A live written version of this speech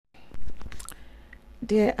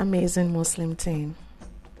Dear amazing Muslim team,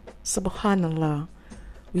 Subhanallah,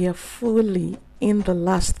 we are fully in the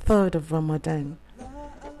last third of Ramadan,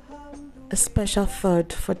 a special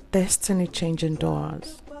third for destiny-changing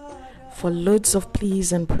du'as, for loads of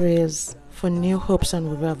pleas and prayers, for new hopes and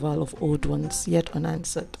revival of old ones yet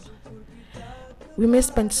unanswered. We may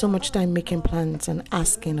spend so much time making plans and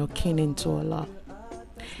asking or keening to Allah.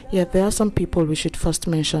 Yet there are some people we should first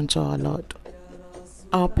mention to our Lord.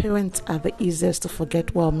 Our parents are the easiest to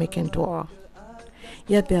forget while making dua,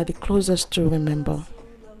 yet they are the closest to remember.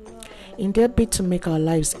 In their bid to make our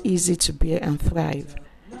lives easy to bear and thrive,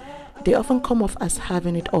 they often come off as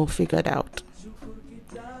having it all figured out.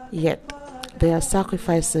 Yet, there are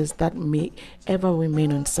sacrifices that may ever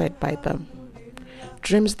remain unsaid by them,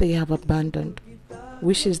 dreams they have abandoned,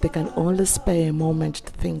 wishes they can only spare a moment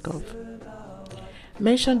to think of.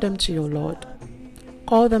 Mention them to your Lord,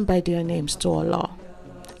 call them by their names to Allah,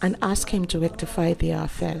 and ask Him to rectify their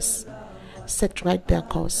affairs, set right their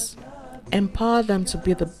course, empower them to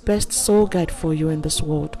be the best soul guide for you in this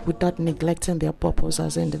world without neglecting their purpose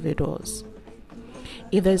as individuals.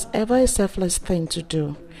 If there is ever a selfless thing to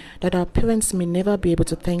do that our parents may never be able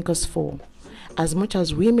to thank us for, as much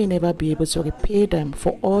as we may never be able to repay them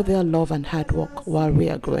for all their love and hard work while we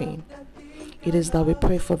are growing, it is that we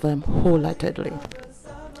pray for them wholeheartedly.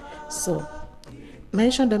 So,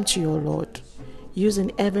 mention them to your Lord,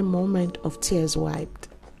 using every moment of tears wiped,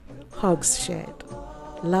 hugs shared,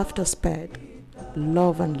 laughter spared,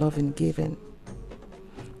 love and loving given,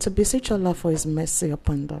 to beseech Allah for His mercy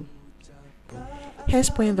upon them. Here's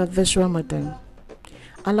praying that this Ramadan,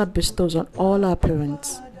 Allah bestows on all our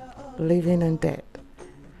parents, living and dead,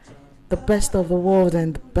 the best of the world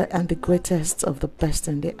and the greatest of the best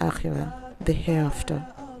in the Akhirah, the hereafter.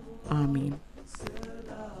 Ameen.